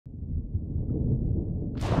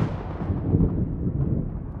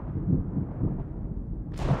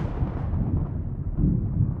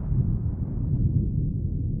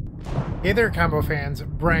Hey there, combo fans,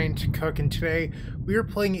 Bryant Cook, and today we are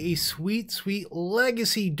playing a sweet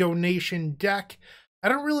legacy donation deck. I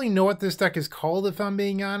don't really know what this deck is called, if I'm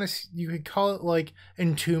being honest. You could call it like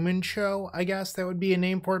Entomb Show, I guess that would be a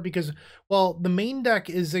name for it, because, well, the main deck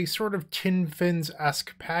is a sort of Tin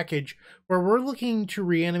Fins-esque package where we're looking to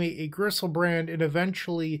reanimate a Griselbrand and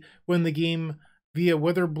eventually win the game via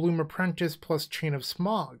Witherbloom Apprentice plus Chain of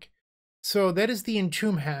Smog. So that is the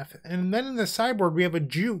Entomb half. And then in the sideboard, we have a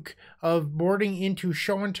juke of boarding into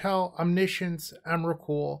Show and Tell, Omniscience,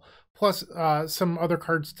 Amiracle, plus some other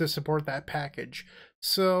cards to support that package.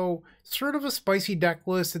 So sort of a spicy deck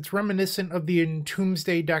list. It's reminiscent of the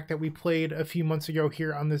Entombsday deck that we played a few months ago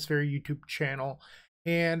here on this very YouTube channel.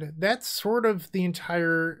 And that's sort of the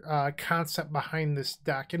entire concept behind this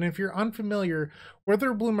deck. And if you're unfamiliar,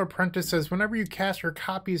 Witherbloom Apprentice says whenever you cast or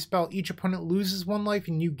copy a spell, each opponent loses 1 life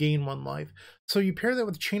and you gain 1 life. So you pair that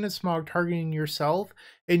with Chain of Smog targeting yourself,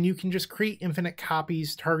 and you can just create infinite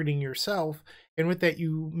copies targeting yourself. And with that,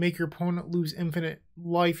 you make your opponent lose infinite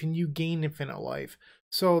life and you gain infinite life.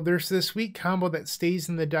 So there's this sweet combo that stays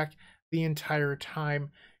in the deck the entire time.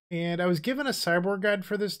 And I was given a sideboard guide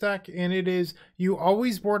for this deck, and it is you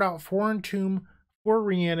always board out 4 Entomb, 4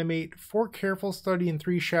 Reanimate, 4 Careful Study, and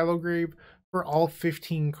 3 Shallow Grave for all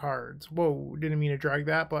 15 cards. Whoa, didn't mean to drag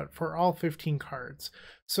that, but for all 15 cards.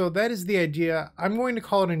 So that is the idea. I'm going to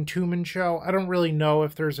call it Entomb Show. I don't really know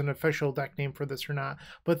if there's an official deck name for this or not,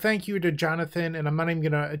 but thank you to Jonathan, and I'm not even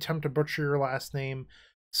going to attempt to butcher your last name.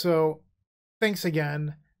 So thanks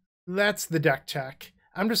again. That's the deck tech.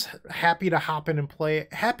 I'm just happy to hop in and play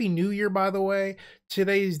it. Happy New Year, by the way.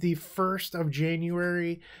 Today is the 1st of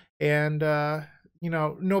January, and, you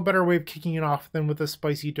know, no better way of kicking it off than with a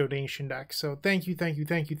spicy donation deck. So thank you,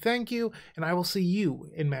 and I will see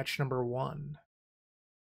you in match number 1.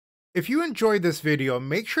 If you enjoyed this video,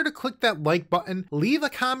 make sure to click that like button, leave a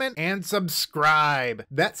comment, and subscribe.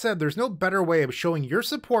 That said, there's no better way of showing your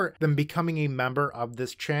support than becoming a member of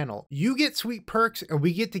this channel. You get sweet perks, and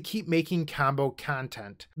we get to keep making combo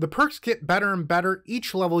content. The perks get better and better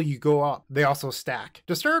each level you go up. They also stack.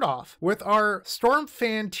 To start off, with our Storm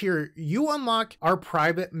Fan tier, you unlock our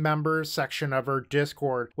private members section of our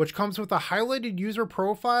Discord, which comes with a highlighted user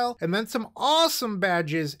profile and then some awesome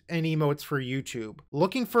badges and emotes for YouTube.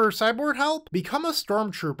 Looking for sideboard help? Become a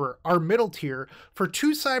Stormtrooper, our middle tier, for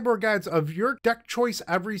 2 sideboard guides of your deck choice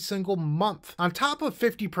every single month, on top of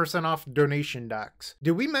 50% off donation decks.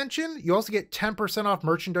 Did we mention you also get 10% off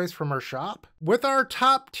merchandise from our shop? With our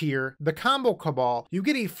top tier, the Combo Cabal, you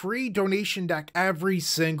get a free donation deck every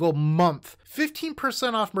single month,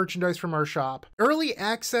 15% off merchandise from our shop, early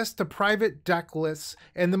access to private deck lists,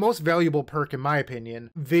 and the most valuable perk in my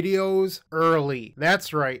opinion, videos early.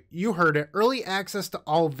 That's right, you heard it, early access to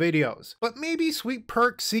all videos. But maybe sweet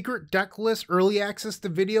perk, secret deck list, early access to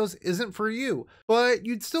videos isn't for you, but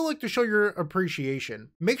you'd still like to show your appreciation.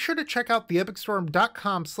 Make sure to check out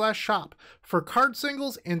theepicstorm.com/shop for card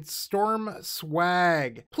singles and Storm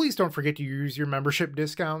swag. Please don't forget to use your membership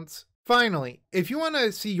discounts. Finally, if you want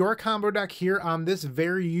to see your combo deck here on this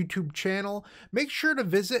very YouTube channel, make sure to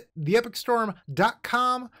visit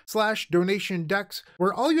theepicstorm.com/donation decks,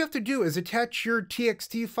 where all you have to do is attach your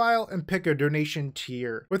TXT file and pick a donation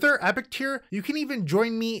tier. With our Epic tier, you can even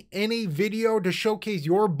join me in a video to showcase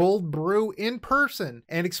your bold brew in person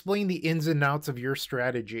and explain the ins and outs of your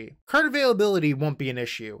strategy. Card availability won't be an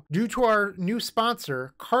issue due to our new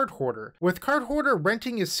sponsor, Card Hoarder. With Card Hoarder,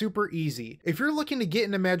 renting is super easy. If you're looking to get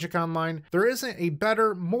into Magic Online, there isn't a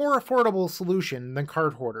better, more affordable solution than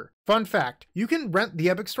Card Hoarder. Fun fact, you can rent the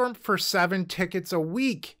Epic Storm for 7 tickets a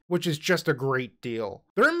week, which is just a great deal.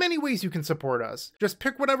 There are many ways you can support us. Just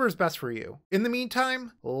pick whatever is best for you. In the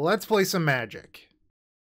meantime, let's play some Magic.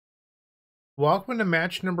 Welcome to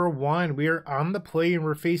match number 1. We are on the play and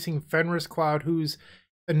we're facing Fenruscloud, who's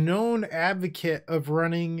a known advocate of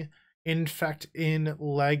running Infect in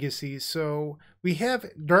Legacy. So we have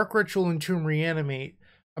Dark Ritual and Entomb Reanimate.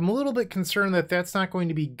 I'm a little bit concerned that that's not going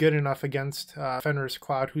to be good enough against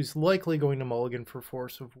Fenruscloud, who's likely going to mulligan for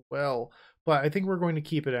Force of Will, but I think we're going to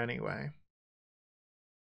keep it anyway.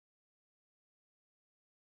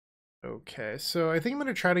 Okay, so I think I'm going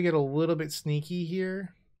to try to get a little bit sneaky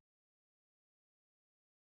here.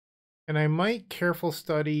 And I might Careful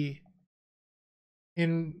Study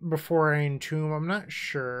in before I Entomb. I'm not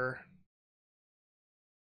sure.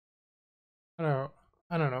 I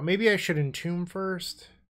don't know. Maybe I should Entomb first.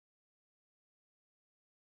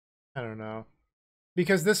 I don't know.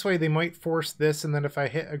 Because this way they might force this, and then if I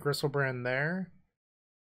hit a Griselbrand there.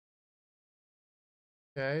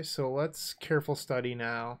 Okay, so let's Careful Study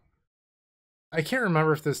now. I can't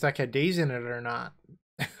remember if this deck had days in it or not.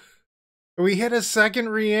 We hit a second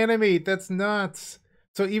reanimate. That's nuts.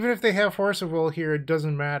 So even if they have Force of Will here, it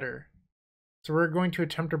doesn't matter. So we're going to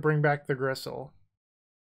attempt to bring back the Gristle.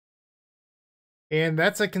 And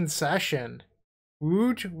that's a concession.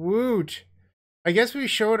 Woot, woot. I guess we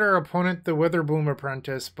showed our opponent the Witherbloom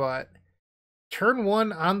Apprentice, but turn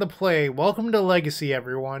 1 on the play. Welcome to Legacy,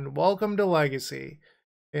 everyone. Welcome to Legacy.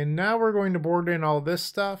 And now we're going to board in all this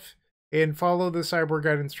stuff and follow the Cyborg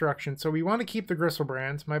Guide instructions. So we want to keep the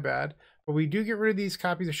Griselbrands, my bad. But we do get rid of these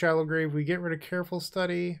copies of Shallow Grave. We get rid of Careful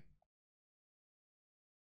Study.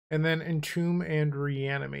 And then Entomb and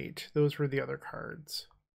Reanimate. Those were the other cards.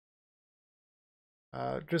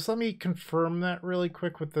 Just let me confirm that really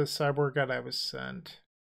quick with the Cyborg Guide I was sent.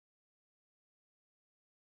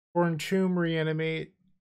 For Entomb, Reanimate,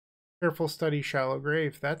 Careful Study, Shallow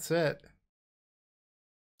Grave. That's it.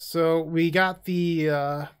 So we got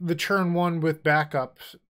the turn 1 with backup,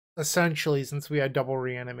 essentially, since we had double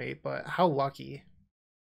Reanimate, but how lucky.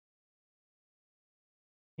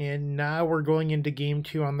 And now we're going into game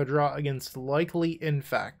 2 on the draw against Likely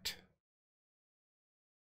Infect.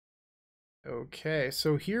 Okay,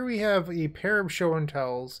 so here we have a pair of show and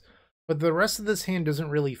tells, but the rest of this hand doesn't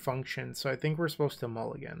really function, so I think we're supposed to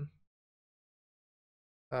mulligan.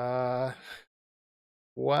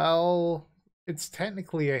 Well, it's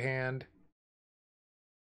technically a hand.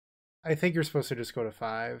 I think you're supposed to just go to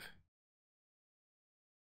 5.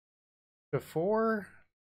 To 4?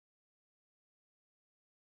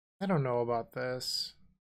 I don't know about this.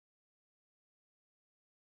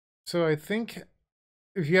 So I think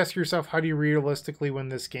if you ask yourself, how do you realistically win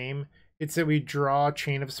this game? It's that we draw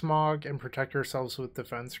Chain of Smog and protect ourselves with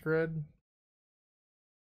Defense Grid.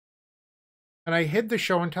 And I hid the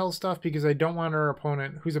show and tell stuff because I don't want our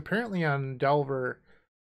opponent, who's apparently on Delver,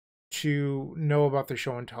 to know about the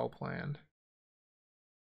show and tell plan.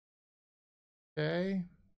 Okay.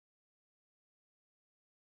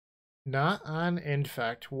 Not on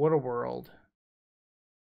Infect. What a world.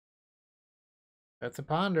 That's a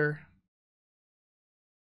Ponder.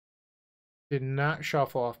 Did not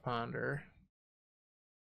shuffle off Ponder.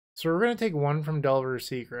 So we're going to take 1 from Delver's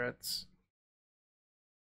Secrets.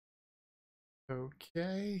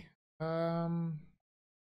 Okay.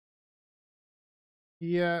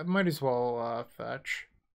 Yeah, might as well fetch.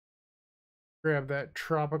 Grab that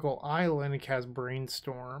Tropical Island and cast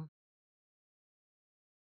Brainstorm.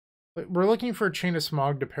 But we're looking for a Chain of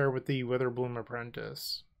Smog to pair with the Witherbloom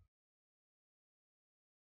Apprentice.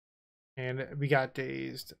 And we got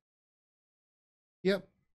Dazed. Yep.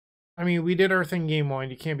 I mean, we did our thing game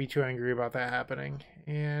 1. You can't be too angry about that happening.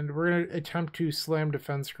 And we're going to attempt to slam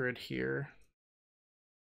Defense Grid here.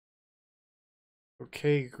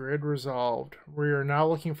 Okay, grid resolved. We are now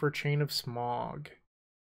looking for Chain of Smog.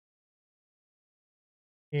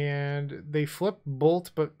 And they flipped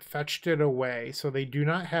Bolt but fetched it away. So they do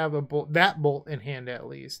not have a bolt, that bolt in hand at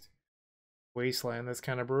least. Wasteland, that's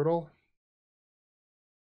kind of brutal.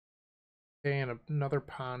 Okay, and another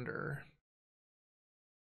Ponder.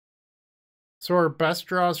 So our best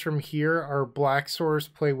draws from here are Black Source,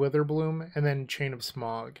 play Witherbloom, and then Chain of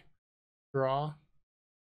Smog. Draw.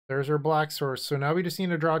 There's our Black Source. So now we just need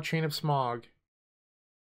to draw Chain of Smog.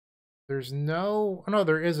 There's no... Oh no,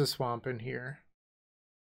 there is a swamp in here.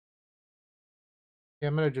 Yeah,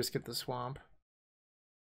 I'm going to just get the swamp.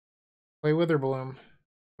 Play Witherbloom.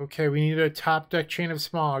 Okay, we need a top deck Chain of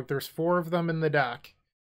Smog. There's 4 of them in the deck.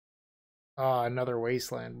 Another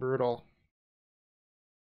Wasteland. Brutal.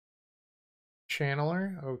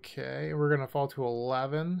 Channeler. Okay, we're going to fall to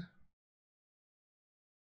 11.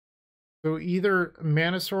 So either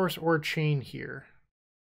Mana Source or Chain here.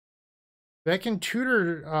 That can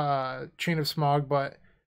tutor Chain of Smog, but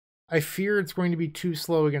I fear it's going to be too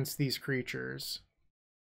slow against these creatures.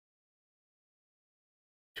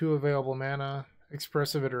 2 available mana.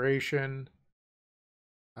 Expressive Iteration.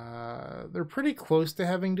 They're pretty close to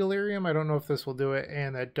having Delirium. I don't know if this will do it,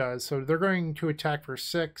 and that does. So they're going to attack for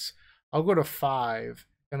 6. I'll go to 5,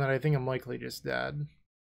 and then I think I'm likely just dead.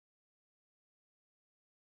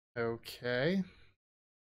 Okay.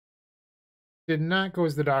 Did not go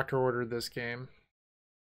as the doctor ordered this game.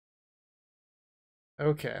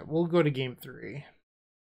 Okay, we'll go to game 3.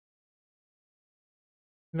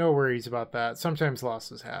 No worries about that. Sometimes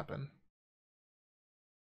losses happen.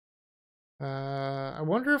 I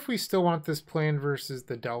wonder if we still want this plan versus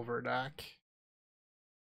the Delver deck.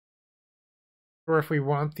 Or if we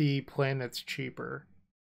want the plan that's cheaper.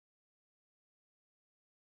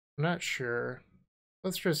 I'm not sure.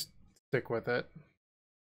 Let's just stick with it.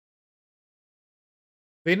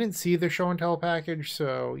 They didn't see the show and tell package,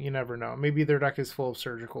 so you never know. Maybe their deck is full of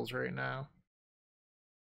surgicals right now.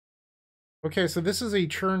 Okay, so this is a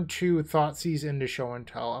turn 2 Thoughtseize into Show and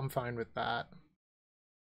Tell. I'm fine with that.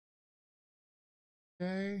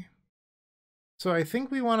 Okay. So I think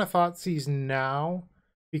we want to Thoughtseize now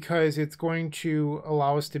because it's going to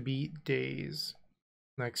allow us to beat Daze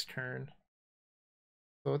next turn.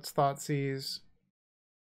 So let's Thoughtseize.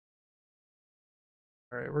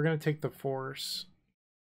 Alright, we're going to take the Force.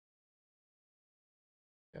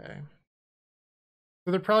 Okay.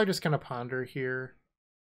 So they're probably just going to Ponder here.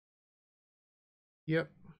 Yep.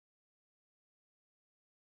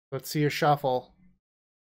 Let's see a shuffle.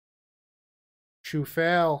 Shoe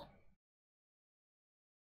fail.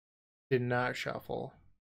 Did not shuffle.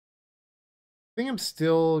 I think I'm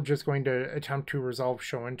still just going to attempt to resolve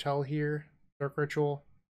Show and Tell here. Dark Ritual.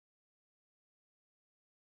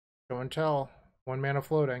 Show and Tell. 1 mana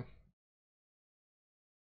floating.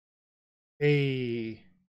 Hey.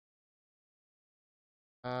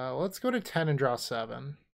 Let's go to 10 and draw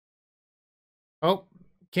 7. Oh,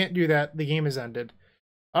 can't do that. The game has ended.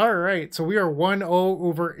 Alright, so we are 1-0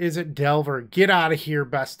 over Izzet Delver. Get out of here,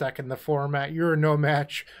 best deck in the format. You're no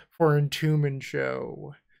match for Entomb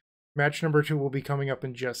Show. Match number 2 will be coming up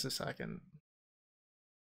in just a second.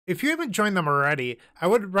 If you haven't joined them already, I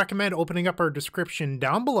would recommend opening up our description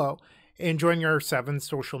down below and joining our 7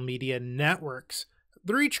 social media networks.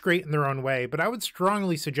 They're each great in their own way, but I would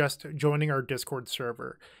strongly suggest joining our Discord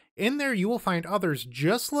server. In there, you will find others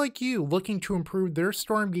just like you looking to improve their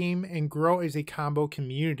Storm game and grow as a combo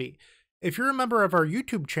community. If you're a member of our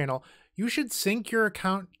YouTube channel, you should sync your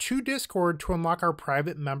account to Discord to unlock our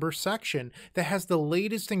private member section that has the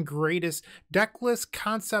latest and greatest deck lists,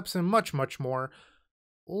 concepts, and much, much more.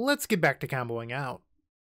 Let's get back to comboing out.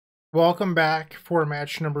 Welcome back for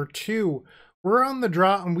match number 2. We're on the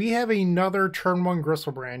draw and we have another turn 1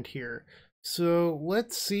 Griselbrand here. So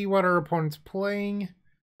let's see what our opponent's playing.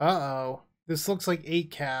 Uh-oh. This looks like 8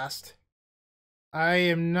 cast. I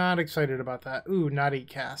am not excited about that. Ooh, not 8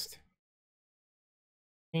 cast.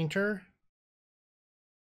 Painter?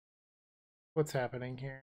 What's happening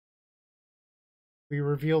here? We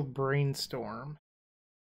revealed Brainstorm.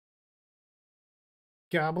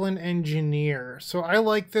 Goblin Engineer. So I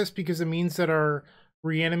like this because it means that our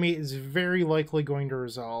Reanimate is very likely going to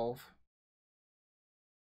resolve.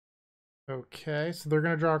 Okay, so they're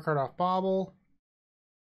going to draw a card off Bobble.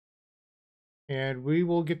 And we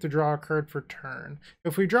will get to draw a card for turn.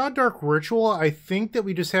 If we draw Dark Ritual, I think that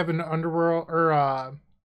we just have an Underworld or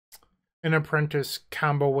an Apprentice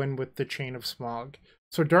combo win with the Chain of Smog.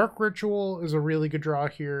 So Dark Ritual is a really good draw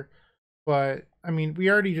here. But, I mean, we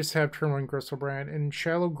already just have turn 1 Griselbrand and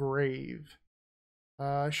Shallow Grave.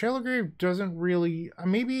 Shallow Grave doesn't really...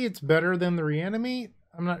 maybe it's better than the Reanimate?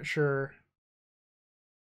 I'm not sure.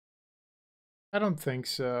 I don't think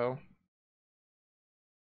so.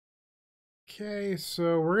 Okay,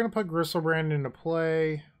 so we're going to put Griselbrand into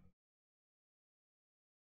play.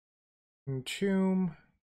 Entomb.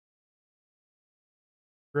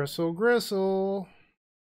 Gristle.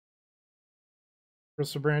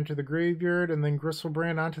 Griselbrand to the graveyard, and then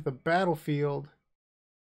Griselbrand onto the battlefield.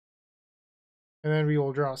 And then we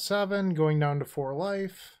will draw 7, going down to 4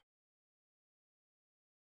 life.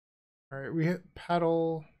 Alright, we hit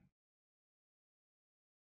Petal.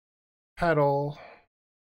 They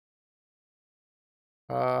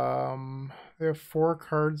have 4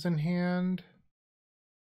 cards in hand.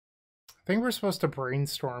 I think we're supposed to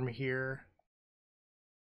Brainstorm here.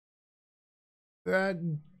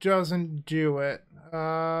 That doesn't do it.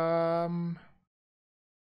 Don't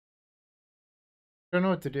know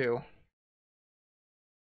what to do.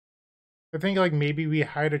 I think like maybe we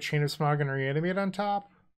hide a Chain of Smog and Reanimate on top.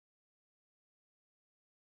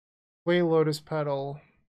 Play Lotus Petal.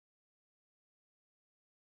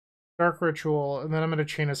 Dark Ritual, and then I'm going to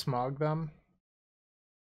Chain of Smog them.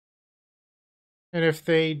 And if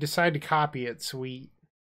they decide to copy it, sweet.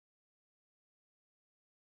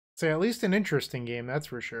 It's at least an interesting game, that's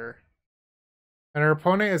for sure. And our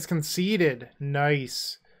opponent has conceded.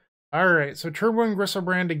 Nice. Alright, so turn 1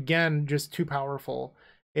 Griselbrand again, just too powerful.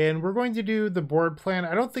 And we're going to do the board plan.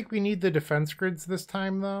 I don't think we need the defense grids this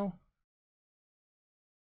time, though.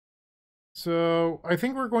 So I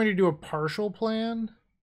think we're going to do a partial plan.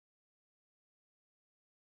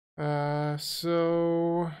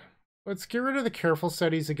 So let's get rid of the Careful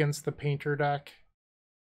Studies against the Painter deck.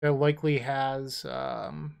 That likely has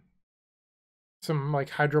some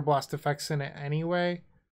like Hydroblast effects in it anyway.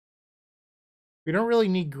 We don't really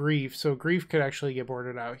need Grief, so Grief could actually get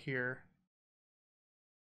boarded out here.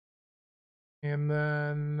 And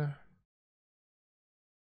then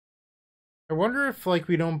I wonder if like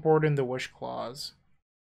we don't board in the Wish Claws.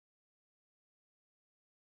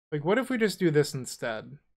 Like what if we just do this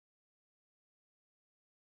instead?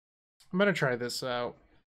 I'm going to try this out.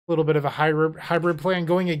 A little bit of a hybrid plan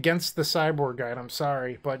going against the Cyborg guide, I'm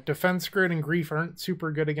sorry. But Defense Grid and Grief aren't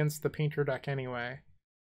super good against the Painter deck anyway.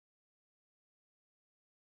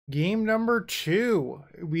 Game number 2.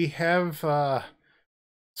 We have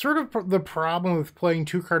sort of the problem with playing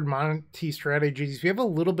 2-card Monty strategies. We have a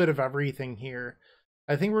little bit of everything here.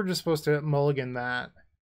 I think we're just supposed to mulligan that.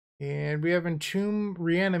 And we have Entomb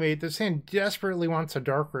Reanimate. This hand desperately wants a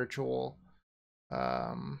Dark Ritual.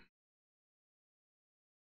 I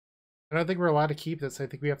don't think we're allowed to keep this. I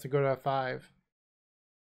think we have to go to F5.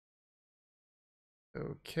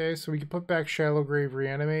 Okay, so we can put back Shallow Grave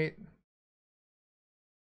Reanimate.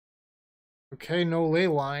 Okay, no ley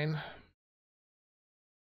line.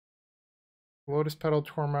 Lotus Petal,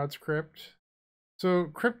 Tormod's Crypt. So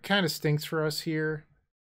Crypt kind of stinks for us here.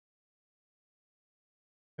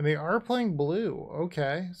 And they are playing blue.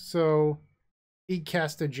 Okay, so he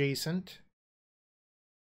cast adjacent.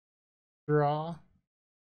 Draw.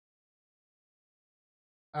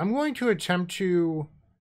 I'm going to attempt to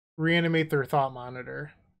reanimate their Thought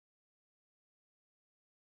Monitor.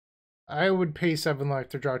 I would pay 7 life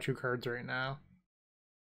to draw 2 cards right now.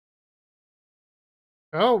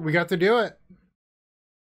 Oh, we got to do it.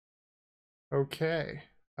 Okay.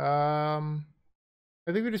 I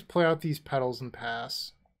think we just play out these petals and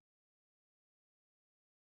pass.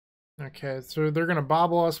 Okay, so they're going to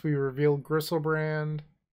bobble us. We reveal Griselbrand.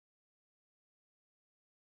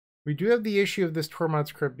 We do have the issue of this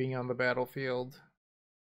Tormod's Crypt being on the battlefield.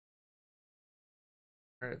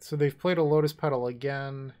 Alright, so they've played a Lotus Petal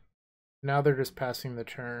again. Now they're just passing the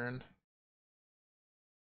turn.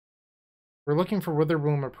 We're looking for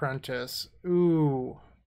Witherbloom Apprentice. Ooh.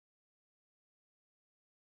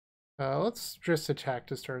 Let's just attack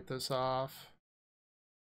to start this off.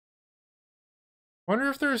 Wonder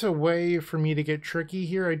if there's a way for me to get tricky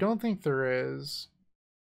here. I don't think there is.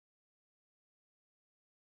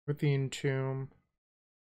 With the Entomb.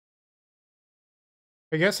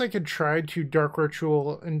 I guess I could try to Dark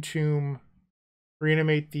Ritual Entomb,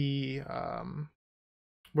 reanimate the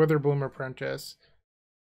Witherbloom Apprentice.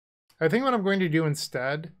 I think what I'm going to do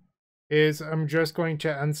instead is I'm just going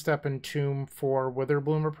to end step Entomb for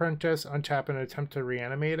Witherbloom Apprentice, untap and attempt to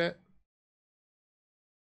reanimate it.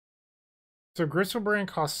 So Griselbrand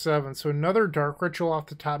costs 7, so another Dark Ritual off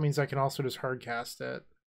the top means I can also just hardcast it.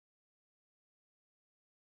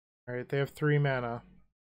 Alright, they have 3 mana.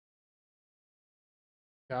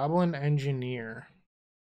 Goblin Engineer.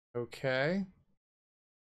 Okay.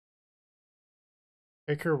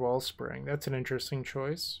 Ichor Wellspring. That's an interesting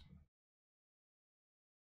choice.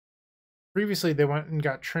 Previously, they went and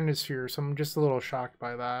got Trinisphere, so I'm just a little shocked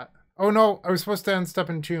by that. Oh no, I was supposed to end step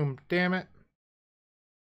Entomb. Damn it.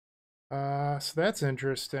 So that's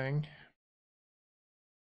interesting.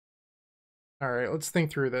 Alright, let's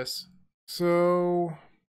think through this. So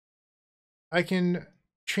I can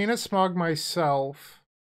Chain of Smog myself.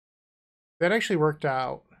 That actually worked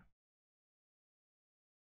out.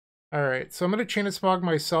 Alright, so I'm going to Chain of Smog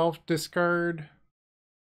myself, discard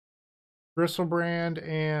Griselbrand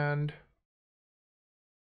and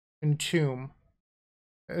Entomb.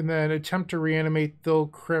 And then attempt to reanimate Thil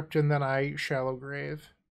Crypt, and then I Shallow Grave.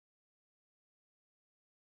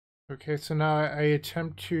 Okay, so now I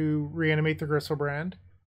attempt to reanimate the Griselbrand.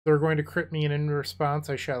 They're going to crit me, and in response,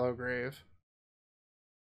 I Shallow Grave.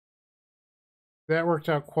 That worked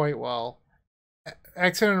out quite well.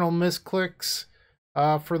 Accidental misclicks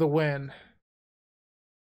for the win.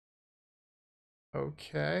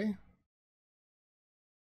 Okay.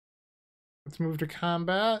 Let's move to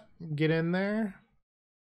combat. Get in there.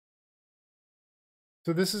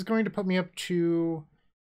 So this is going to put me up to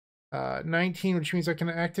 19, which means I can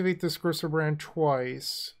activate this Griselbrand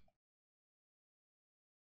twice.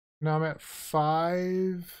 Now I'm at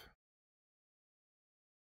 5.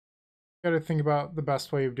 Gotta think about the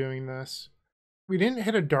best way of doing this. We didn't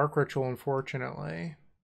hit a Dark Ritual, unfortunately.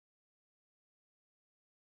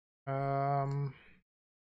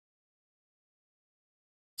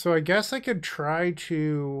 So I guess I could try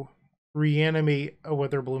to reanimate a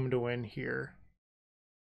Witherbloom to win here.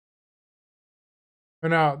 Oh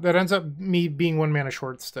no, that ends up me being 1 mana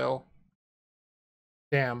short still.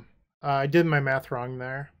 Damn. I did my math wrong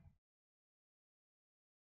there.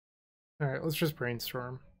 Alright, let's just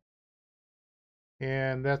brainstorm.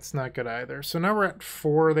 And that's not good either. So now we're at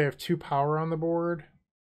 4. They have 2 power on the board.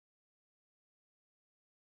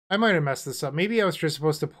 I might have messed this up. Maybe I was just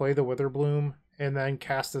supposed to play the Witherbloom and then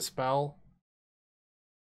cast a spell.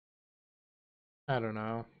 I don't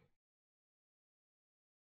know.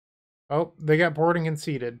 Oh, they got bored and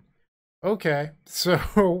conceded. Okay,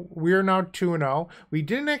 so we're now 2-0. We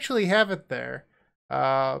didn't actually have it there.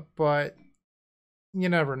 But you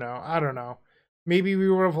never know. I don't know. Maybe we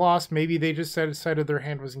would have lost. Maybe they just decided their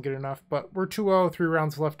hand wasn't good enough. But we're 2-0, 3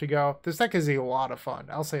 rounds left to go. This deck is a lot of fun.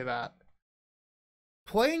 I'll say that.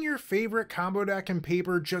 Playing your favorite combo deck in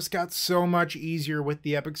Paper just got so much easier with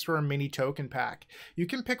the Epic Storm Mini Token Pack. You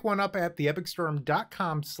can pick one up at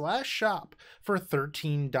theepicstorm.com/shop for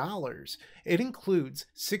 $13. It includes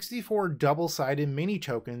 64 double-sided mini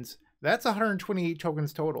tokens. That's 128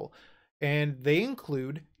 tokens total. And they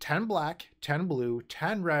include 10 black, 10 blue,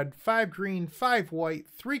 10 red, 5 green, 5 white,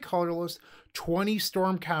 3 colorless, 20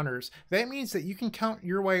 storm counters. That means that you can count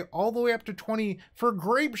your way all the way up to 20 for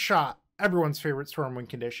Grape Shot, everyone's favorite Stormwind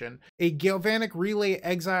condition, a Galvanic Relay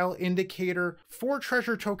Exile Indicator, 4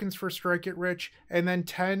 treasure tokens for Strike It Rich, and then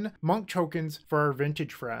 10 monk tokens for our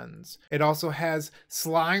vintage friends. It also has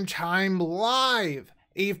Slime Time Live,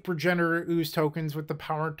 8 Progenitor Ooze tokens with the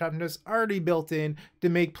power and toughness already built in to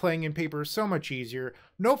make playing in Paper so much easier.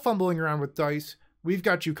 No fumbling around with dice. We've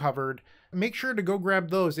got you covered. Make sure to go grab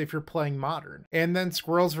those if you're playing Modern. And then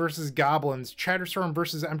Squirrels versus Goblins, Chatterstorm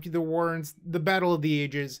versus Empty the Warrens, the Battle of the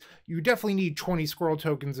Ages. You definitely need 20 Squirrel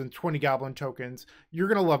tokens and 20 Goblin tokens. You're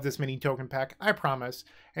going to love this mini token pack, I promise.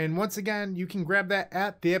 And once again, you can grab that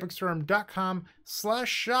at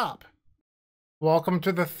theepicstorm.com/shop. Welcome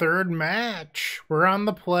to the third match. We're on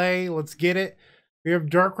the play. Let's get it. We have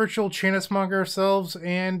Dark Ritual, Chain of Smog ourselves,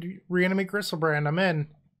 and Reanimate Griselbrand. I'm in.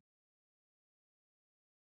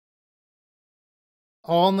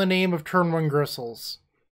 All in the name of turn 1 Gristles.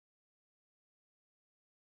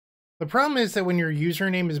 The problem is that when your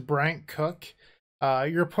username is Bryant Cook,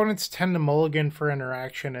 your opponents tend to mulligan for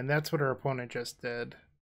interaction, and that's what our opponent just did.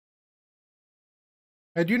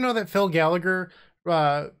 I do know that Phil Gallagher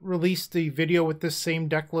released the video with this same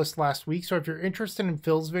deck list last week, so if you're interested in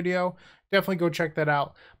Phil's video, definitely go check that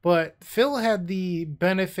out. But Phil had the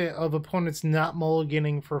benefit of opponents not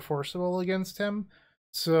mulliganing for Forcible against him,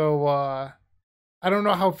 so I don't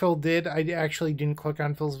know how Phil did. I actually didn't click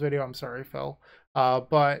on Phil's video. I'm sorry, Phil.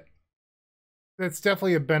 But that's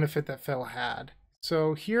definitely a benefit that Phil had.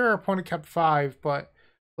 So here our opponent kept 5, but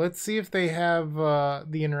let's see if they have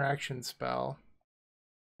the interaction spell.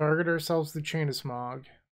 Target ourselves the Chain of Smog.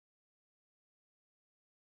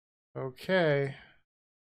 Okay.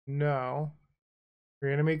 No.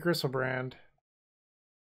 Reanimate Griselbrand.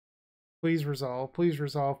 Please resolve. Please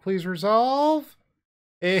resolve. Please resolve.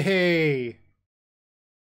 Hey.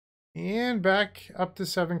 And back up to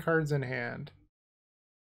 7 cards in hand.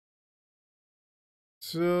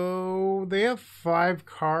 So they have 5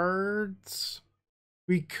 cards.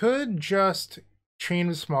 We could just Chain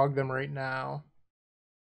of Smog them right now.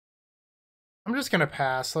 I'm just going to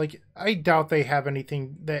pass. Like, I doubt they have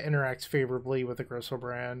anything that interacts favorably with the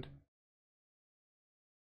Griselbrand.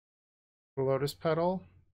 Lotus Petal.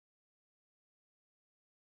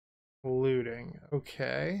 Looting.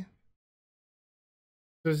 Okay.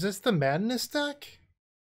 So is this the Madness deck?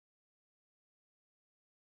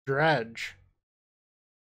 Dredge.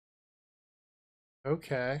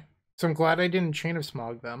 Okay. So I'm glad I didn't Chain of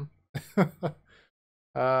Smog them.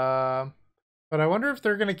 But I wonder if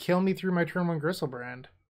they're going to kill me through my turn 1 Griselbrand.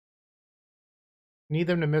 Need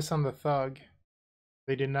them to miss on the Thug.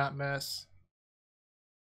 They did not miss.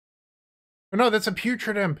 Oh no, that's a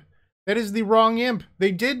Putrid Imp. That is the wrong imp.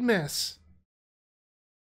 They did miss.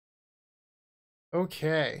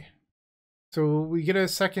 Okay. So we get a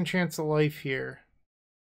second chance at life here.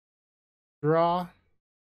 Draw.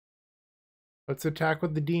 Let's attack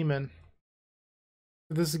with the demon.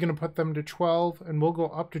 This is going to put them to 12, and we'll go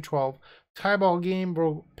up to 12. Tieball game,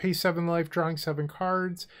 we'll pay 7 life, drawing 7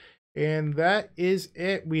 cards. And that is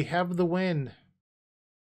it. We have the win.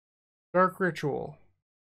 Dark Ritual.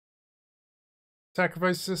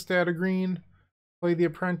 Sacrifice this to add a green. Play the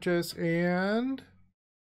Apprentice, and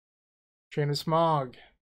Chain of Smog.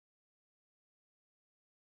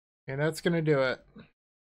 And that's going to do it.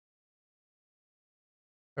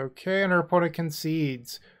 Okay, and our opponent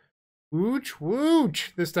concedes. Wooch,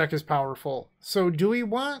 wooch! This deck is powerful. So do we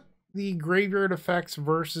want the graveyard effects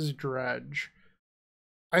versus Dredge?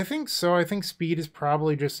 I think so. I think speed is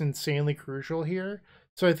probably just insanely crucial here.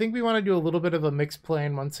 So I think we want to do a little bit of a mixed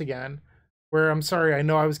plan once again. Where, I'm sorry, I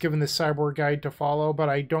know I was given this Cyborg guide to follow, but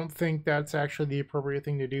I don't think that's actually the appropriate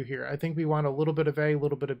thing to do here. I think we want a little bit of A, a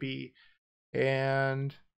little bit of B.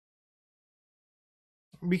 And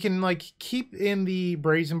we can, like, keep in the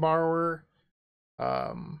Brazen Borrower.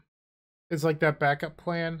 It's like that backup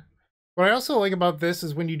plan. What I also like about this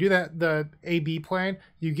is when you do that, the AB plan,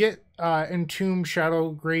 you get Entomb,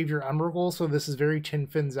 Shadow, Grave your Amiracle, so this is very Tin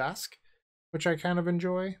Fins-esque, which I kind of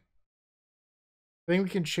enjoy. think we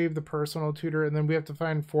can shave the personal tutor, and then we have to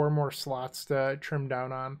find 4 more slots to trim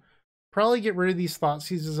down on. Probably get rid of these slot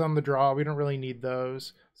seizes on the draw. We don't really need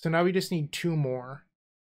those. So now we just need 2 more.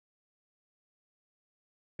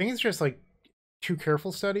 I think it's just like 2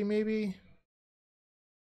 careful study, maybe?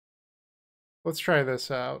 Let's try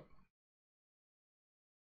this out.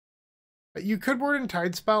 You could board in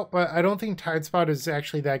Tidespout, but I don't think Tidespout is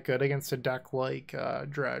actually that good against a deck like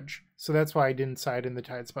Dredge. So that's why I didn't side in the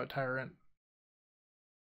Tidespout Tyrant.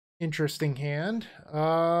 Interesting hand.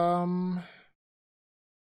 I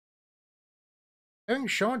think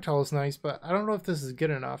Show and Tell is nice, but I don't know if this is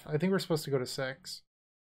good enough. I think we're supposed to go to 6.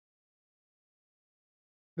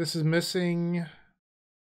 This is missing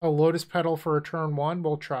a Lotus Petal for a turn 1.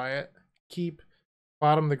 We'll try it. Keep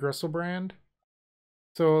bottom the Griselbrand.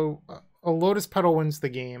 So a Lotus Petal wins the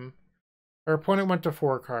game. Our opponent went to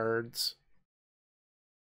 4 cards.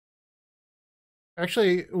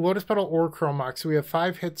 Actually, Lotus Petal or Chromox, so we have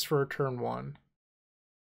 5 hits for a turn 1.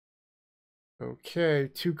 Okay,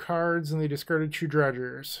 2 cards, and they discarded 2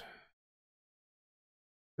 Dredgers.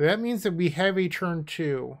 That means that we have a turn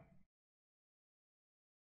 2.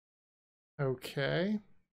 Okay.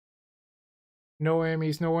 No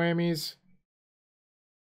whammies, no whammies.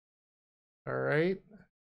 Alright.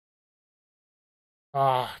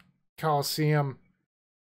 Ah, Coliseum.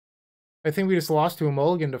 I think we just lost to a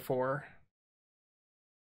mulligan to 4.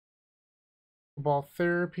 Ball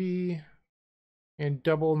Therapy and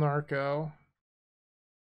double Narco.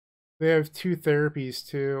 They have 2 therapies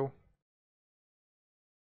too.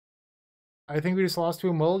 I think we just lost to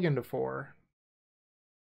a mulligan to 4.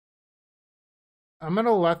 I'm going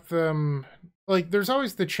to let them... Like, there's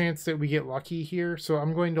always the chance that we get lucky here, so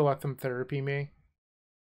I'm going to let them therapy me.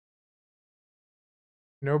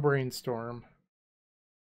 No Brainstorm.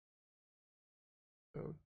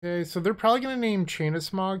 Okay, so they're probably going to name Chain of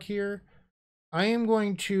Smog here. I am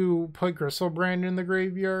going to put Griselbrand in the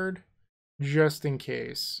graveyard, just in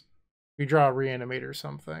case we draw a Reanimate or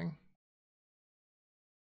something.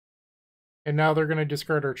 And now they're going to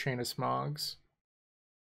discard our Chain of Smogs.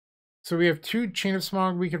 So we have 2 Chain of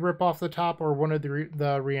Smog we could rip off the top, or one of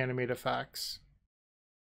the Reanimate effects.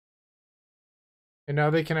 And now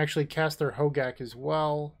they can actually cast their Hogak as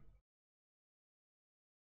well,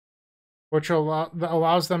 which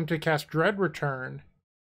allows them to cast Dread Return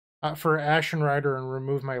for Ashen Rider and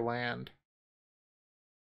remove my land.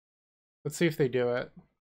 Let's see if they do it.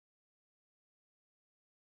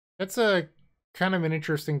 That's a kind of an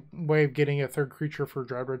interesting way of getting a 3rd creature for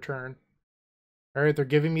Dread Return. Alright, they're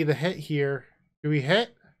giving me the hit here. Do we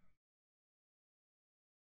hit?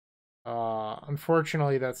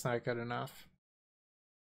 Unfortunately, that's not good enough.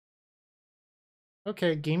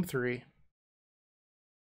 Okay, game 3.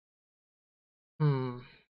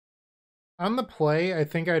 On the play, I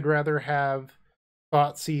think I'd rather have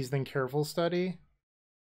Thoughtseize than Careful Study.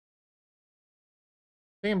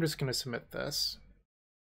 I think I'm just going to submit this.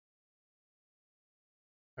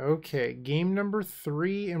 Okay, game number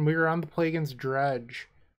 3, and we are on the play against Dredge.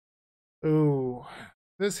 Ooh,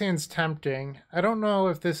 this hand's tempting. I don't know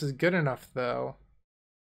if this is good enough, though. I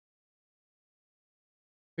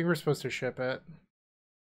think we're supposed to ship it.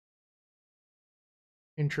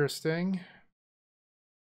 Interesting.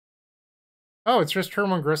 Oh, it's just turn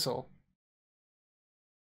 1 Gristle.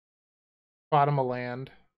 Bottom of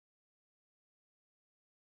land.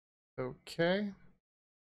 Okay.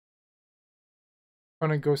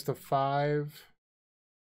 Opponent goes to 5.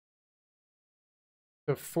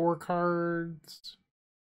 To 4 cards.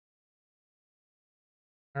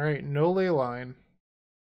 Alright, no ley line.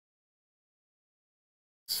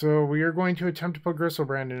 So we are going to attempt to put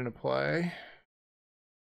Griselbrand into play.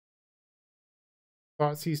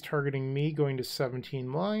 Thoughtseize targeting me, going to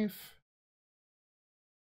 17 life.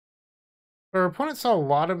 Our opponent saw a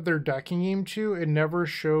lot of their decking game too. It never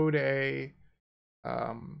showed a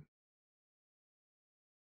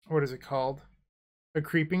what is it called? A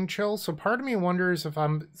Creeping Chill. So part of me wonders if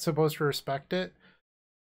I'm supposed to respect it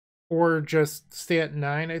or just stay at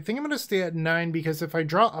 9. I think I'm going to stay at 9 because if I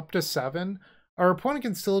draw up to 7, our opponent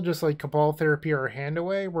can still just like Cabal Therapy our hand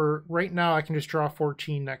away, where right now I can just draw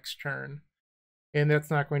 14 next turn. And that's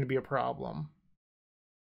not going to be a problem.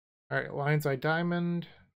 Alright, Lion's Eye Diamond.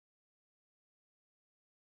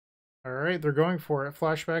 Alright, they're going for it.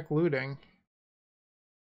 Flashback Looting.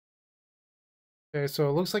 Okay, so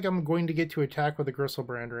it looks like I'm going to get to attack with a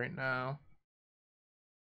Griselbrand right now.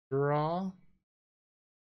 Draw.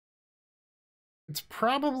 It's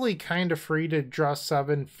probably kind of free to draw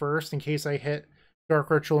 7 first in case I hit Dark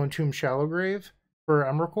Ritual and Entomb Shallowgrave for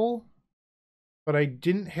Emrakul. But I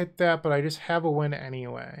didn't hit that, but I just have a win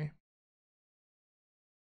anyway.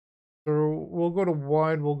 So we'll go to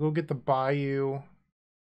 1. We'll go get the Bayou.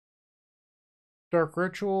 Dark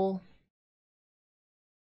Ritual.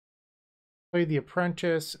 Play the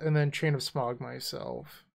Apprentice, and then Chain of Smog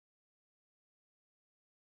myself.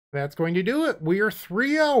 That's going to do it. We are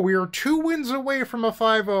 3-0. We are 2 wins away from a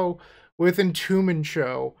 5-0 with Entomb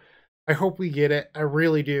Show. I hope we get it. I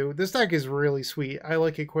really do. This deck is really sweet. I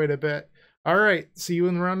like it quite a bit. All right, see you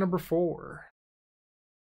in round number 4.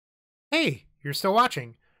 Hey, you're still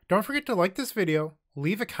watching. Don't forget to like this video,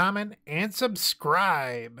 leave a comment, and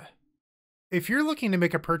subscribe. If you're looking to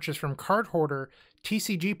make a purchase from Card Hoarder,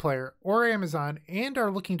 TCG Player, or Amazon and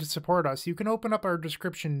are looking to support us, you can open up our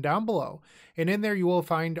description down below, and in there you will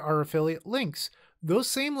find our affiliate links. Those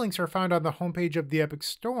same links are found on the homepage of the Epic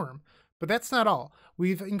Storm. But that's not all.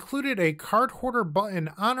 We've included a Card Hoarder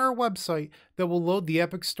button on our website that will load the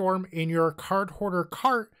Epic Storm in your Card Hoarder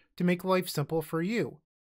cart to make life simple for you.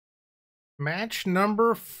 Match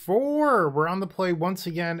number 4. We're on the play once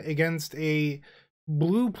again against a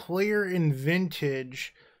blue player in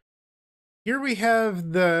Vintage. Here we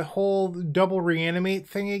have the whole double reanimate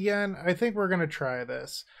thing again. I think we're going to try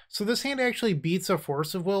this. So this hand actually beats a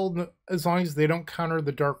Force of Will as long as they don't counter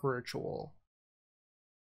the Dark Ritual.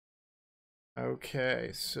 Okay,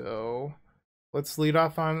 so let's lead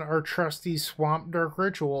off on our trusty Swamp Dark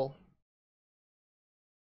Ritual.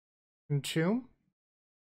 Entomb.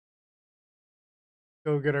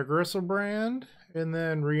 Go get our Griselbrand, and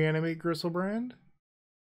then reanimate Griselbrand.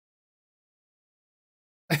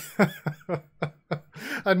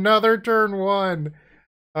 Another turn 1.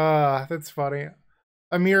 That's funny.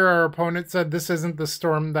 Amir, our opponent, said this isn't the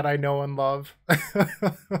Storm that I know and love.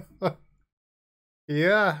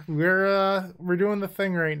 Yeah, we're doing the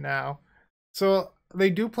thing right now. So they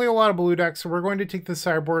do play a lot of blue decks, so we're going to take the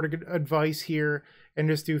sideboard advice here and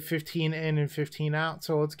just do 15 in and 15 out.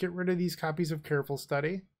 So let's get rid of these copies of Careful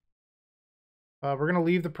Study. We're going to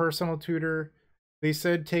leave the Personal Tutor. They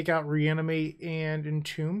said take out Reanimate and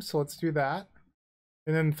Entomb, so let's do that.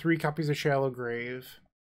 And then 3 copies of Shallow Grave.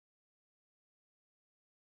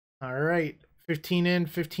 All right, 15 in,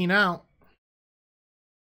 15 out.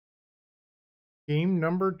 Game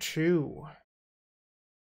number 2.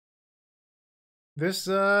 This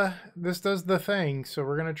does the thing, so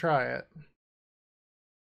we're gonna try it.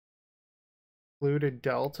 Blue to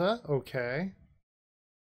Delta, okay.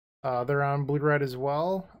 They're on blue-red as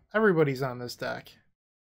well. Everybody's on this deck.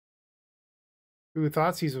 Ooh,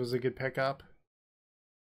 Thoughtseize was a good pickup.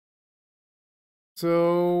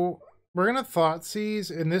 So we're gonna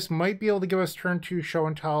Thoughtseize, and this might be able to give us turn 2 Show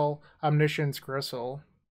and Tell Omniscience Gristle.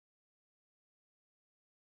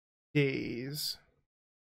 Daze.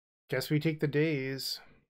 Guess we take the Daze.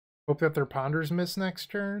 Hope that their Ponders miss next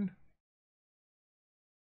turn.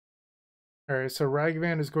 Alright, so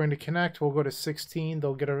Ragavan is going to connect. We'll go to 16.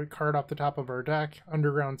 They'll get a card off the top of our deck.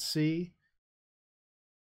 Underground Sea.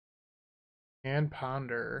 And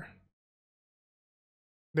Ponder.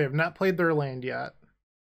 They have not played their land yet.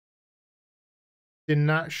 Did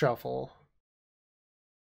not shuffle.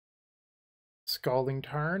 Scalding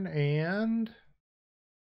Tarn and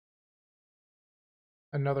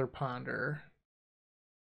another Ponder.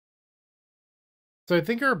 So I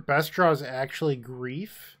think our best draw is actually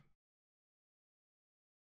Grief.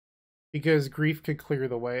 Because Grief could clear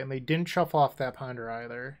the way, and they didn't shuffle off that Ponder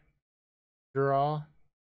either. Draw.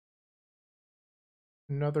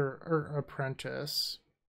 Another Apprentice.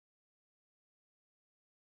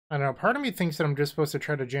 I don't know, part of me thinks that I'm just supposed to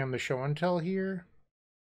try to jam the Show and Tell here.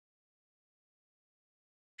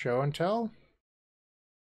 Show and Tell.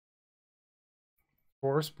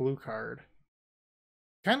 Force blue card.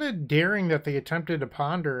 Kind of daring that they attempted to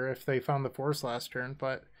Ponder if they found the Force last turn,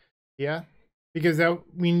 but yeah. Because that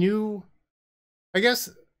we knew, I guess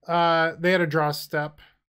they had a draw step.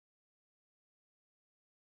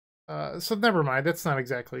 So never mind, that's not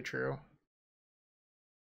exactly true.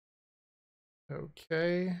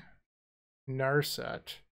 Okay.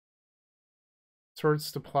 Narset.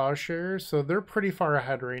 Swords to Plowshare, so they're pretty far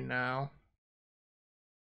ahead right now.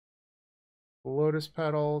 Lotus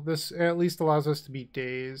Petal. This at least allows us to beat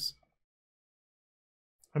Daze.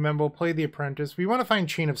 And then we'll play the Apprentice. We want to find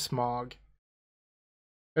Chain of Smog.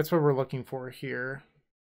 That's what we're looking for here.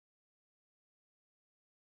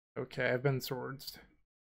 Okay, I've been swords.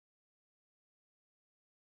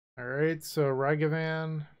 Alright, so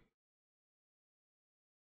Ragavan.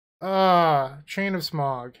 Chain of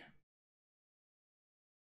Smog.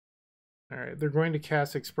 Alright, they're going to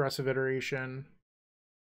cast Expressive Iteration.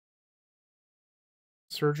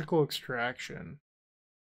 Surgical Extraction.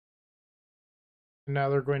 And now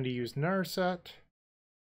they're going to use Narset.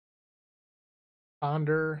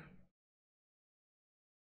 Ponder.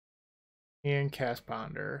 And cast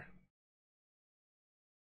Ponder.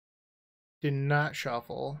 Did not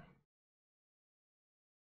shuffle.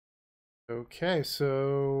 Okay,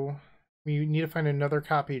 so we need to find another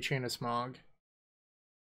copy of Chain of Smog.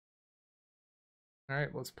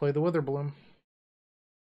 Alright, let's play the Witherbloom.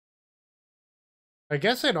 I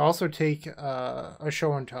guess I'd also take a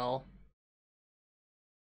show and tell.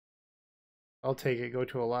 I'll take it, go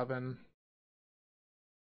to 11.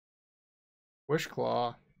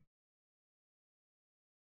 Wishclaw.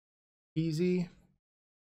 Easy.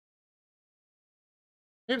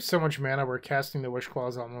 They have so much mana where casting the Wishclaw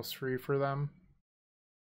is almost free for them.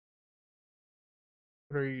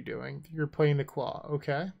 What are you doing? You're playing the Claw,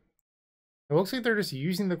 okay. It looks like they're just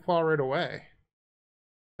using the Claw right away.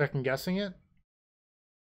 Second guessing it?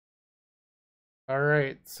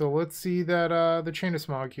 Alright, so let's see that the Chain of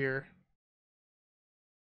Smog here.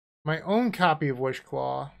 My own copy of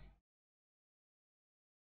Wishclaw.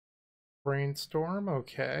 Brainstorm,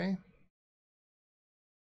 okay.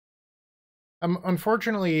 I'm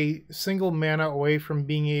unfortunately a single mana away from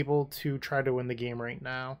being able to try to win the game right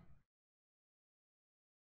now.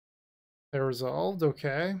 They're resolved,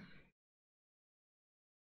 okay.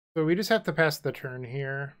 So we just have to pass the turn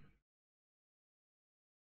here.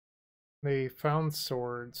 They found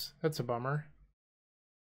swords. That's a bummer.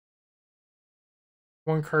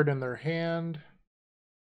 One card in their hand.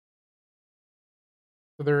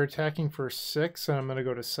 So they're attacking for 6, and I'm going to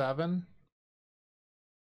go to 7.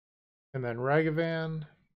 And then Ragavan.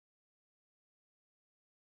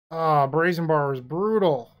 Ah, Brazen Bar is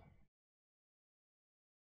brutal.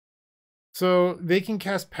 So they can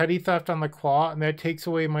cast Petty Theft on the Claw, and that takes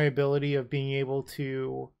away my ability of being able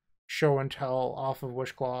to show and tell off of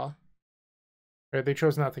Wishclaw. Right, they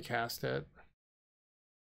chose not to cast it.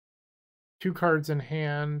 2 cards in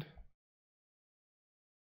hand.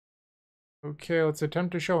 Okay, let's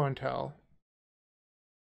attempt to show and tell.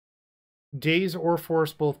 Daze or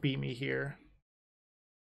Force both beat me here.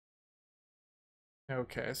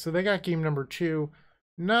 Okay, so they got game number 2.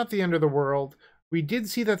 Not the end of the world. We did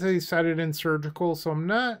see that they decided in Surgical, so I'm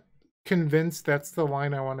not convinced that's the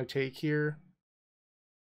line I want to take here.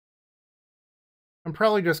 I'm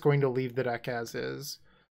probably just going to leave the deck as is.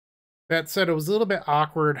 That said, it was a little bit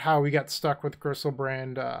awkward how we got stuck with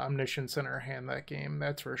Griselbrand Omniscience in our hand that game,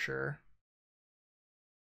 that's for sure.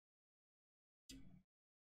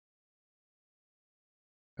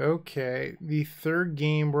 Okay, the third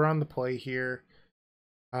game, we're on the play here.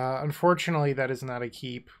 Unfortunately, that is not a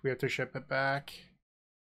keep. We have to ship it back.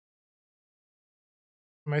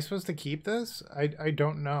 Am I supposed to keep this? I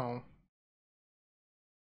don't know.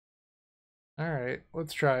 Alright,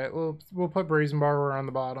 let's try it. We'll put Brazen Borrower on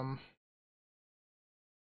the bottom.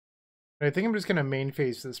 I think I'm just going to main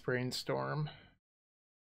phase this Brainstorm.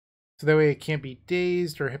 So that way it can't be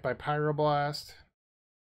dazed or hit by Pyroblast.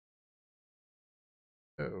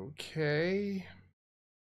 Okay.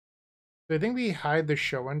 So I think we hide the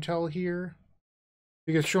Show and Tell here.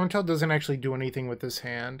 Because Show and Tell doesn't actually do anything with this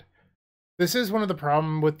hand. This is one of the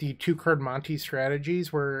problems with the 2-card Monty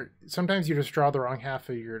strategies, where sometimes you just draw the wrong half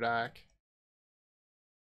of your deck.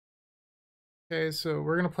 Okay, so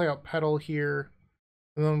we're going to play out Petal here.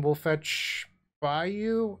 And then we'll fetch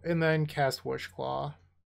Bayou and then cast Wishclaw.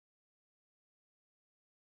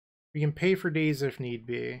 We can pay for days if need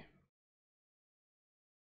be.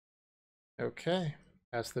 Okay,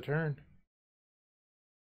 pass the turn.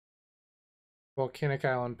 Volcanic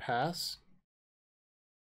Island pass.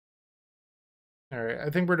 Alright, I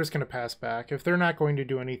think we're just going to pass back. If they're not going to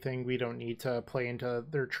do anything, we don't need to play into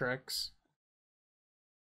their tricks.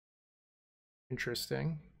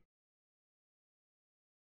 Interesting.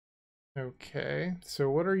 Okay, so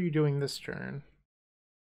what are you doing this turn?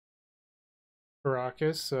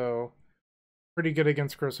 Caracas, so pretty good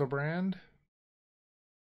against Griselbrand.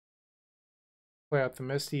 Play out the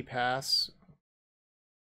Misty pass.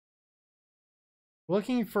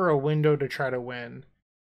 Looking for a window to try to win.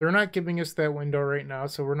 They're not giving us that window right now,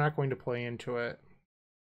 so we're not going to play into it.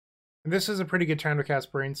 And this is a pretty good time to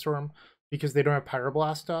cast Brainstorm because they don't have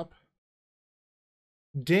Pyroblast up.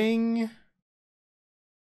 Ding!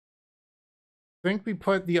 I think we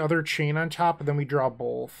put the other chain on top and then we draw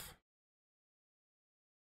both.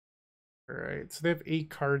 Alright, so they have 8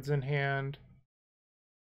 cards in hand.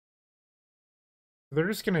 They're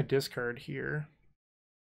just going to discard here.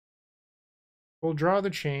 We'll draw the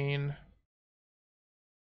chain.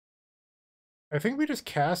 I think we just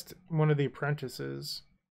cast one of the apprentices.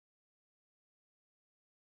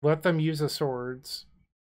 Let them use the swords.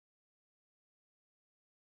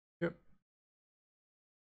 Yep.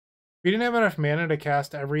 We didn't have enough mana to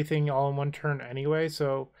cast everything all in one turn anyway,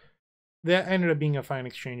 so that ended up being a fine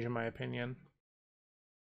exchange in my opinion.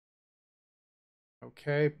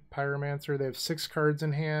 Okay, Pyromancer, they have 6 cards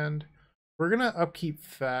in hand. We're going to upkeep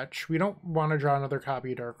Fetch. We don't want to draw another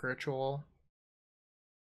copy of Dark Ritual.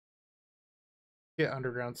 Get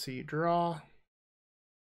Underground Sea, draw.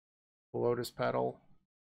 Lotus Petal.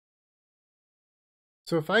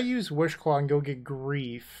 So if I use Wishclaw and go get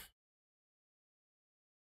Grief,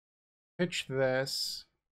 pitch this,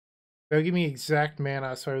 that'll give me exact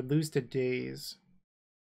mana, so I would lose to Daze.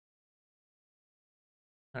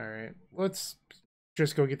 Alright, let's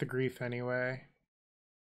just go get the Grief anyway.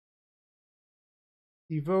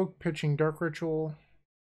 Evoke, pitching Dark Ritual.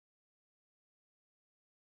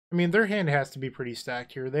 I mean, their hand has to be pretty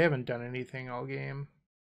stacked here. They haven't done anything all game.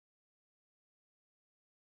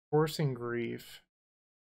 Forcing Grief.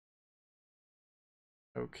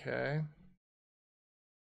 Okay. I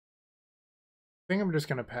think I'm just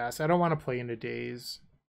going to pass. I don't want to play into Daze.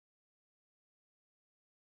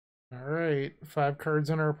 Alright, 5 cards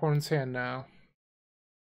in our opponent's hand now.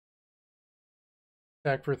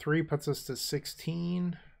 Attack for 3 puts us to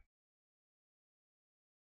 16.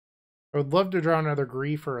 I would love to draw another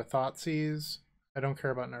Grief or a Thoughtseize. I don't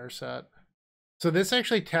care about Narset. So this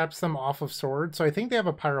actually taps them off of Sword, so I think they have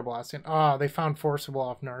a Pyroblast in. Ah, they found Forcible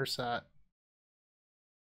off Narset.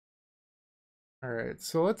 Alright,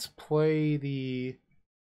 so let's play the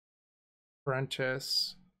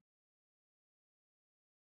Apprentice.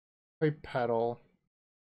 Play Petal.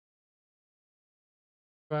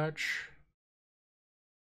 Fetch.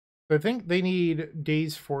 I think they need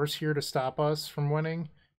Daze Force here to stop us from winning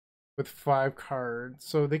with 5 cards.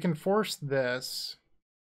 So they can force this.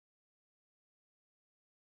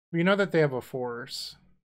 We know that they have a force.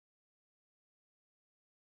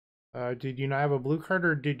 Did you not have a blue card,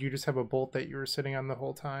 or did you just have a bolt that you were sitting on the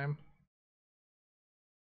whole time?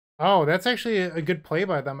 Oh, that's actually a good play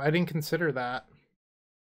by them. I didn't consider that.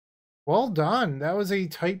 Well done. That was a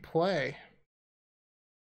tight play.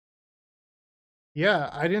 Yeah,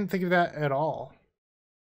 I didn't think of that at all.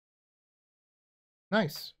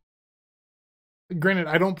 Nice. Granted,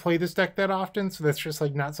 I don't play this deck that often, so that's just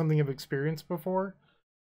like not something I've experienced before.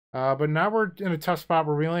 But now we're in a tough spot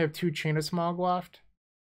where we only have 2 Chain of Smog left.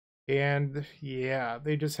 And yeah,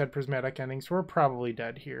 they just had Prismatic Endings, so we're probably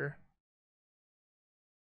dead here.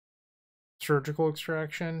 Surgical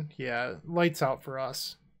Extraction. Yeah, lights out for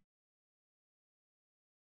us.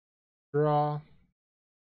 Draw.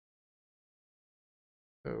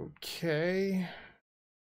 Okay.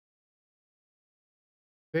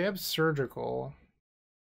 They have Surgical.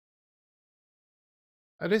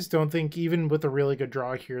 I just don't think, even with a really good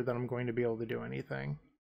draw here, that I'm going to be able to do anything.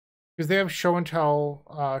 Because they have Show and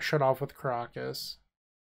Tell shut off with Crocus.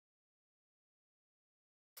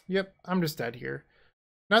 Yep, I'm just dead here.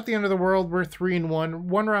 Not the end of the world. We're 3-1.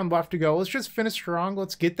 1 round left to go. Let's just finish strong.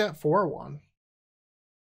 Let's get that 4-1.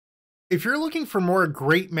 If you're looking for more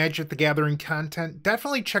great Magic the Gathering content,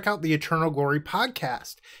 definitely check out the Eternal Glory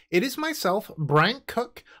podcast. It is myself, Bryant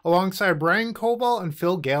Cook, alongside Brian Koval and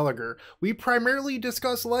Phil Gallagher. We primarily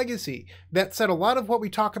discuss Legacy. That said, a lot of what we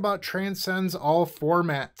talk about transcends all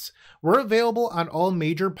formats. We're available on all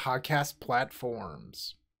major podcast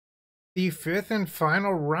platforms. The 5th and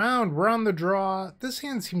final round. We're on the draw. This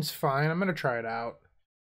hand seems fine. I'm going to try it out.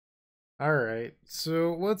 Alright,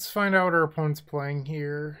 so let's find out what our opponent's playing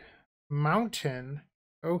here. Mountain.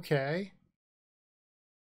 Okay.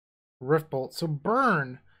 Riftbolt. So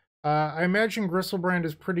Burn. I imagine Griselbrand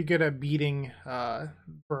is pretty good at beating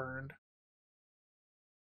Burn.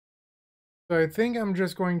 So I think I'm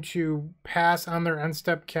just going to pass on their end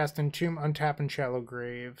step, cast Entomb, untap, and Shallow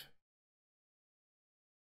Grave.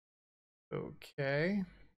 Okay.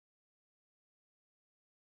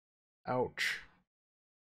 Ouch.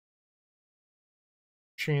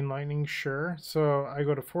 Chain Lightning, sure. So I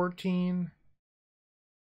go to 14.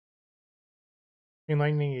 Chain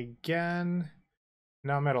Lightning again.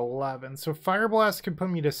 Now I'm at 11. So Fire Blast could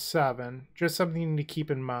put me to 7. Just something to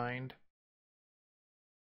keep in mind.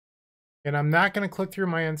 And I'm not going to click through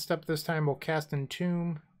my end step this time. We'll cast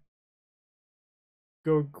Entomb.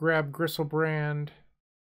 Go grab Griselbrand.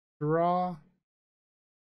 Draw.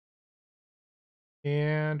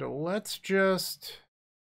 And let's just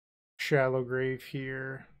Shallow Grave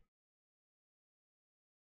here.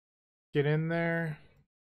 Get in there.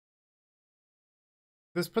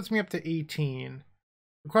 This puts me up to 18.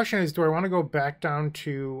 The question is, do I want to go back down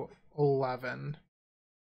to 11?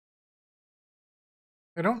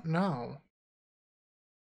 I don't know.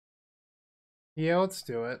 Yeah, let's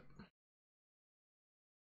do it.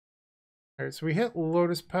 Alright, so we hit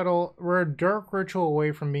Lotus Petal. We're a Dark Ritual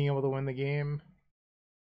away from being able to win the game.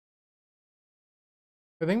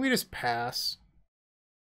 I think we just pass.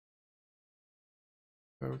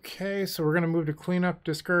 Okay, so we're going to move to cleanup,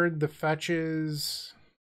 discard the fetches,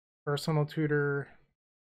 personal tutor.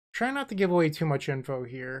 Try not to give away too much info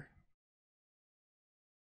here.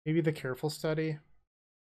 Maybe the careful study.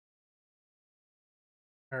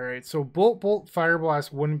 Alright, so Bolt, Fire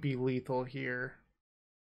Blast wouldn't be lethal here.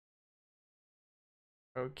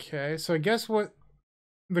 Okay, so I guess what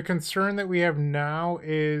the concern that we have now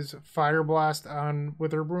is Fire Blast on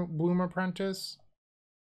Witherbloom Apprentice.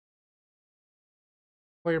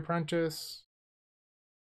 Play Apprentice.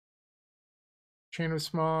 Chain of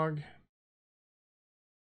Smog.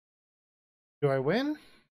 Do I win?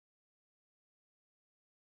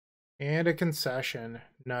 And a concession.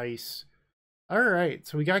 Nice. Alright,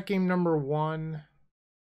 so we got game number 1.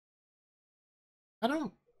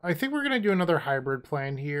 I think we're going to do another hybrid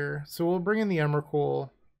plan here. So we'll bring in the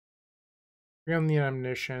Amiracle, bring in the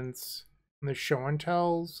Omniscience, and the Show and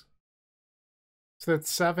Tells. So that's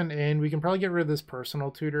 7 in. We can probably get rid of this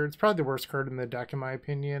Personal Tutor. It's probably the worst card in the deck, in my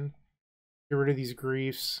opinion. Get rid of these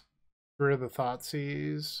Griefs. Get rid of the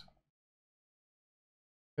Thoughtseize.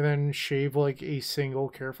 And then shave like a single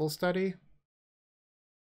Careful Study.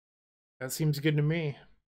 That seems good to me.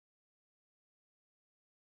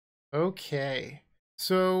 Okay.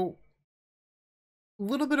 So, a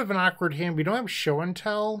little bit of an awkward hand. We don't have Show and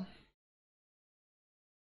Tell.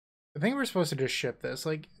 I think we're supposed to just ship this.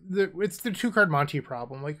 Like, it's the 2-card Monty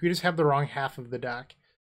problem. Like, we just have the wrong half of the deck.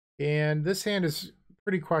 And this hand is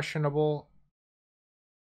pretty questionable.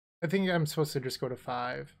 I think I'm supposed to just go to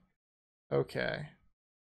 5. Okay.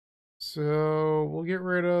 So, we'll get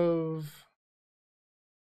rid of...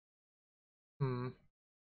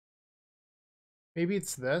 Maybe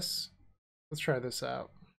it's this. Let's try this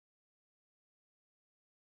out.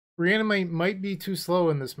 Reanimate might be too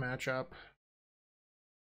slow in this matchup.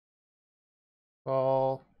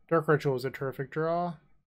 Well, Dark Ritual was a terrific draw.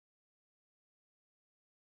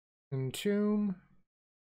 Entomb.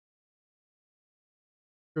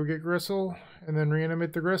 Go get Gristle, and then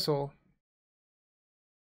reanimate the Gristle.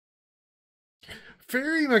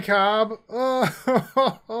 Fairy Macabre!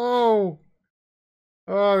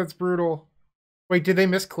 Oh, that's brutal. Wait, did they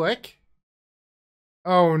misclick?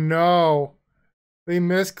 Oh no. They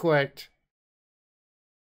misclicked.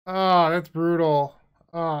 Oh, that's brutal.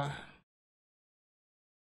 I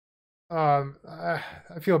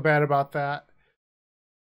feel bad about that.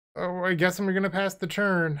 Oh, I guess I'm gonna pass the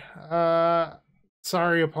turn.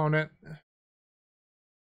 Sorry, opponent.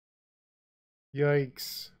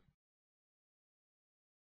 Yikes.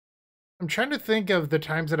 I'm trying to think of the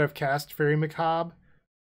times that I've cast Fairy Macabre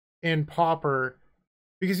and Pauper,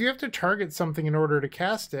 because you have to target something in order to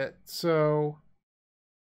cast it, so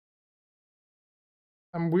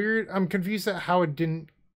I'm confused at how it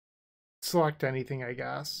didn't select anything, I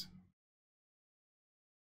guess.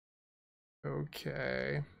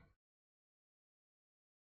 Okay.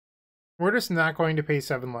 We're just not going to pay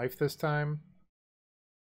 7 life this time.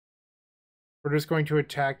 We're just going to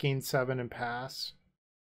attack, gain 7, and pass.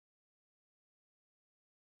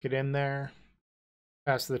 Get in there.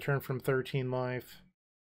 Pass the turn from 13 life.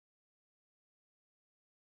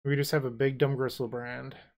 We just have a big dumb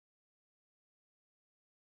Griselbrand.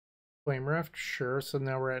 Flame Rift, sure. So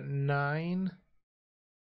now we're at 9.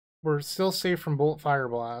 We're still safe from Bolt Fire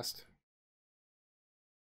Blast.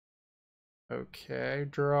 Okay,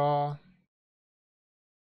 draw.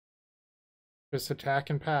 Just attack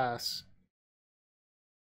and pass.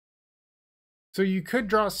 So you could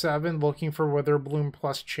draw 7 looking for Witherbloom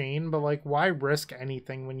plus Chain, but like, why risk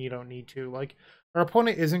anything when you don't need to? Like, our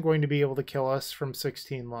opponent isn't going to be able to kill us from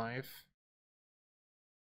 16 life.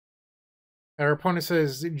 Our opponent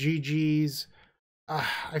says GG's.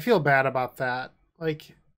 I feel bad about that.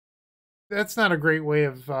 Like, that's not a great way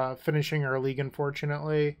of finishing our league,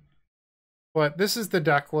 unfortunately. But this is the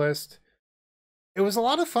deck list. It was a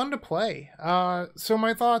lot of fun to play. So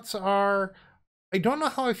my thoughts are, I don't know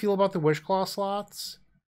how I feel about the Wishclaw slots.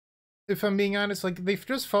 If I'm being honest, like, they've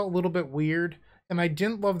just felt a little bit weird, and I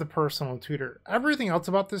didn't love the Personal Tutor. Everything else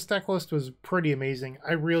about this deck list was pretty amazing.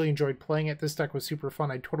 I really enjoyed playing it. This deck was super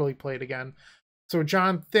fun. I'd totally play it again. So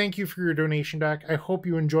John, thank you for your donation deck. I hope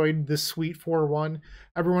you enjoyed this sweet 4-1.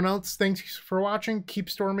 Everyone else, thanks for watching. Keep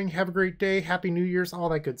storming. Have a great day. Happy New Year's. All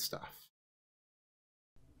that good stuff.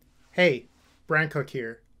 Hey, Bryant Cook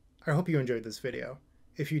here. I hope you enjoyed this video.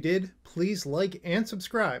 If you did, please like and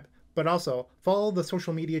subscribe, but also follow the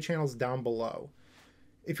social media channels down below.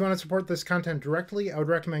 If you want to support this content directly, I would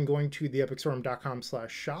recommend going to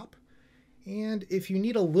theepicstorm.com/shop. And if you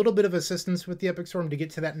need a little bit of assistance with the Epic Storm to get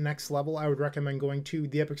to that next level, I would recommend going to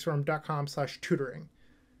theepicstorm.com/tutoring.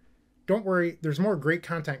 don't worry, there's more great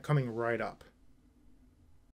content coming right up.